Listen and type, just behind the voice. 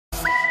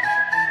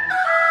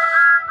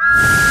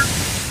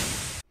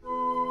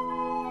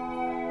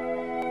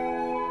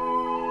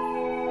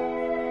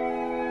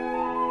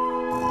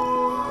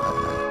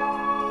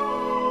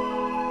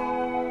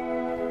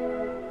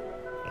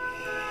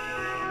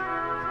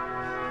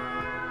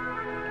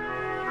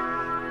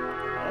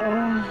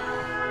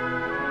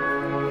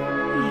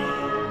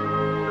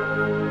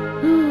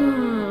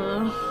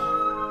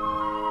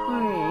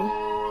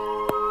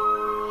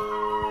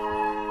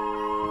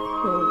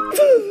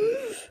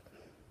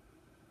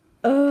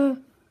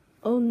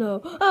Oh no.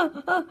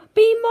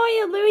 Be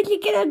Mario, Luigi,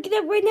 get up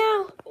right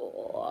now.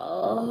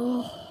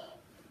 Oh.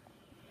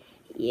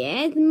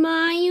 Yes,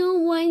 Mario,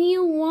 what do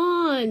you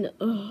want?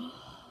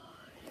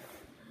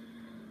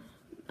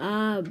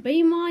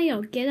 Be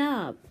Mario, get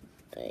up.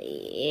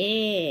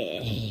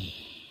 Yeah.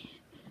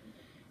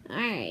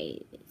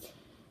 Alright.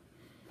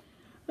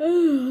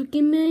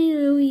 Good morning,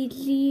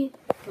 Luigi.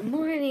 Good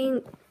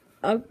morning.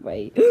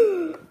 Alright.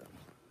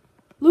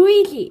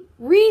 Luigi,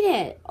 read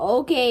it.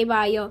 Okay,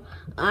 Mario.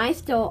 I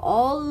stole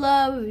all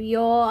of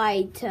your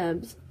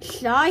items.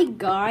 Shy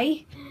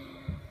guy.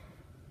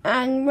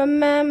 And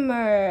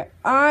remember,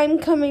 I'm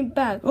coming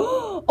back.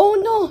 Oh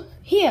no!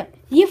 Here,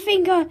 do you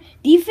think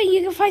you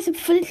can find some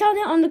footage on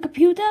it on the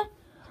computer?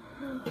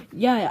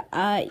 Yeah,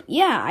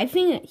 I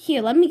think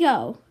here, let me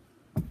go.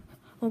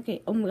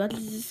 Okay, oh my god,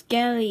 this is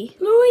scary.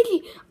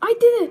 Luigi, I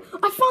did it!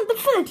 I found the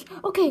footage!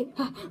 Okay,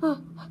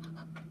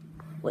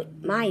 wait,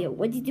 Mario,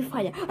 what did you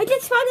find? I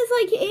just found this,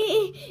 like,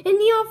 in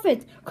the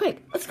office.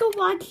 Quick, let's go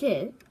watch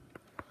it.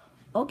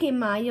 Okay,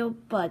 Mario,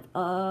 but,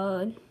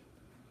 are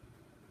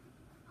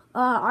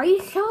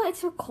you sure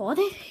it's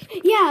recorded?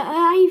 Yeah,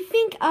 I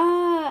think,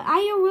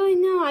 I don't really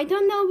know. I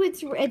don't know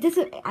if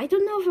I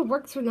don't know if it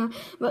works or not,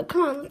 but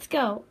come on, let's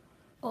go.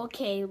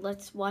 Okay,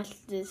 let's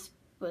watch this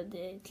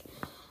footage.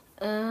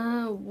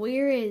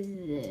 Where is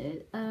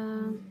it?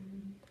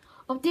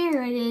 Oh,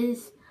 there it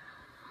is.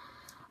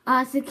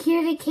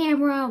 Security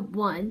camera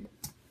 1.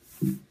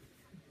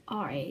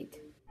 Alright.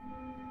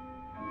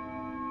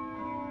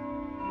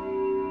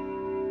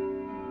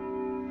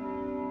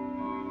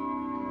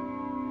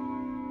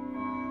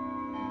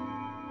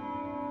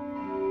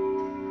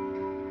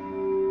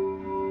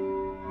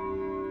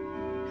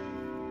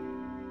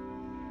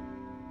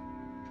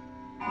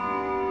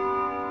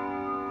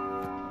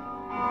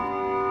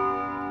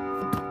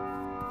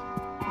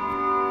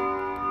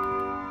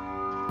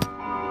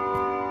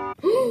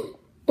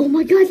 Oh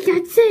my gosh,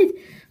 that's it!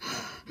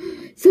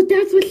 So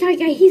that's what Shy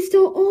Guy, he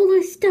stole all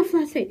our stuff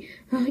last night.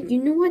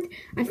 You know what?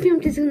 I think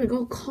I'm just gonna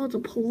go call the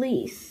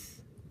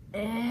police.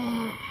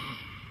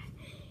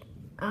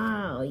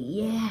 Oh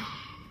yeah.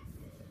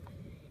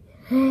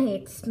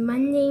 It's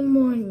Monday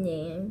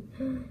morning.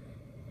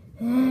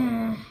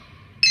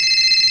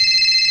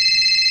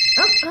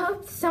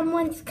 Oh,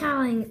 someone's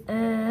calling.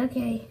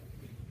 Okay.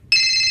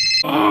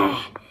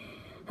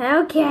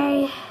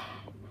 Okay.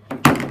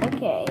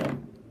 Okay.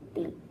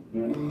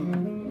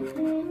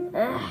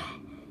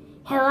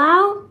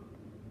 Hello?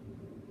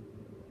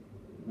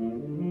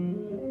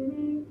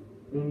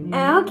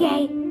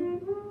 Okay.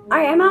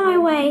 Alright, I'm on my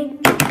way.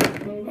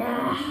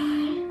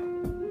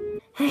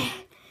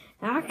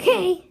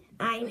 Okay,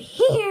 I'm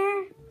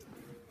here.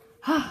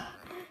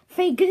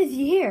 Thank goodness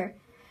you're here.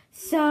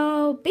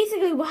 So,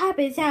 basically what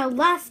happened is that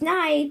last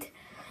night,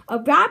 a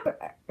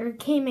robber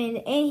came in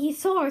and he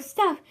saw our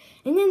stuff.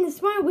 And then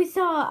this morning we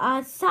saw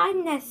a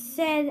sign that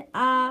said,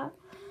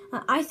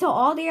 I saw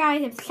all your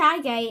items, Shy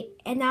Guy,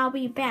 and I'll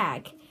be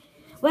back.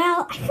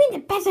 Well, I think the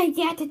best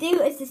idea to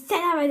do is to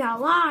set up an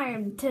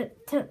alarm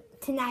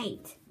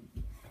tonight.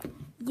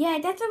 Yeah,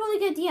 that's a really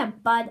good idea,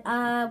 but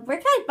where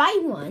can I buy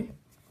one?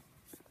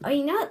 Oh,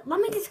 you know what? Let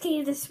me just get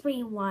you this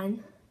free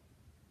one.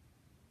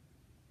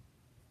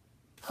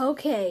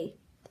 Okay,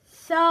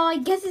 so I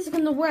guess it's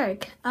gonna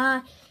work.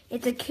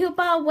 It's a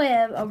Cuba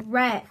with a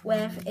red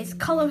with its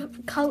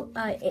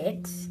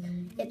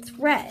it's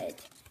red.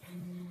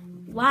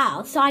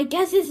 Wow, so I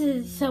guess this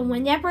is, so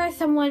whenever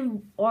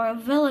someone or a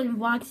villain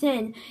walks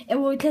in, it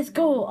will just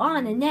go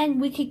on, and then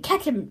we could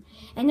catch him,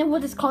 and then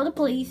we'll just call the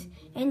police,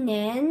 and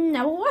then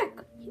that will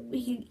work.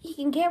 He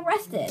can get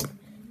arrested.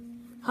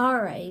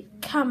 Alright,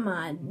 come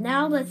on,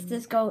 now let's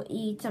just go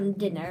eat some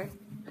dinner.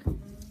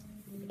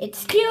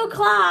 It's 2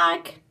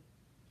 o'clock!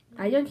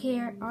 I don't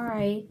care,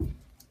 alright.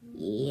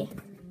 Yeah.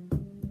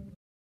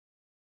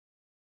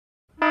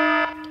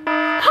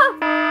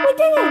 Ha! We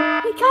did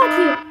it! We caught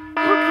you!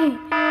 Okay.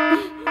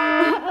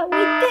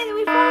 We did it!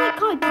 We finally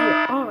caught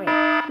you!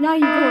 Alright, now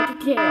you're going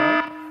to jail.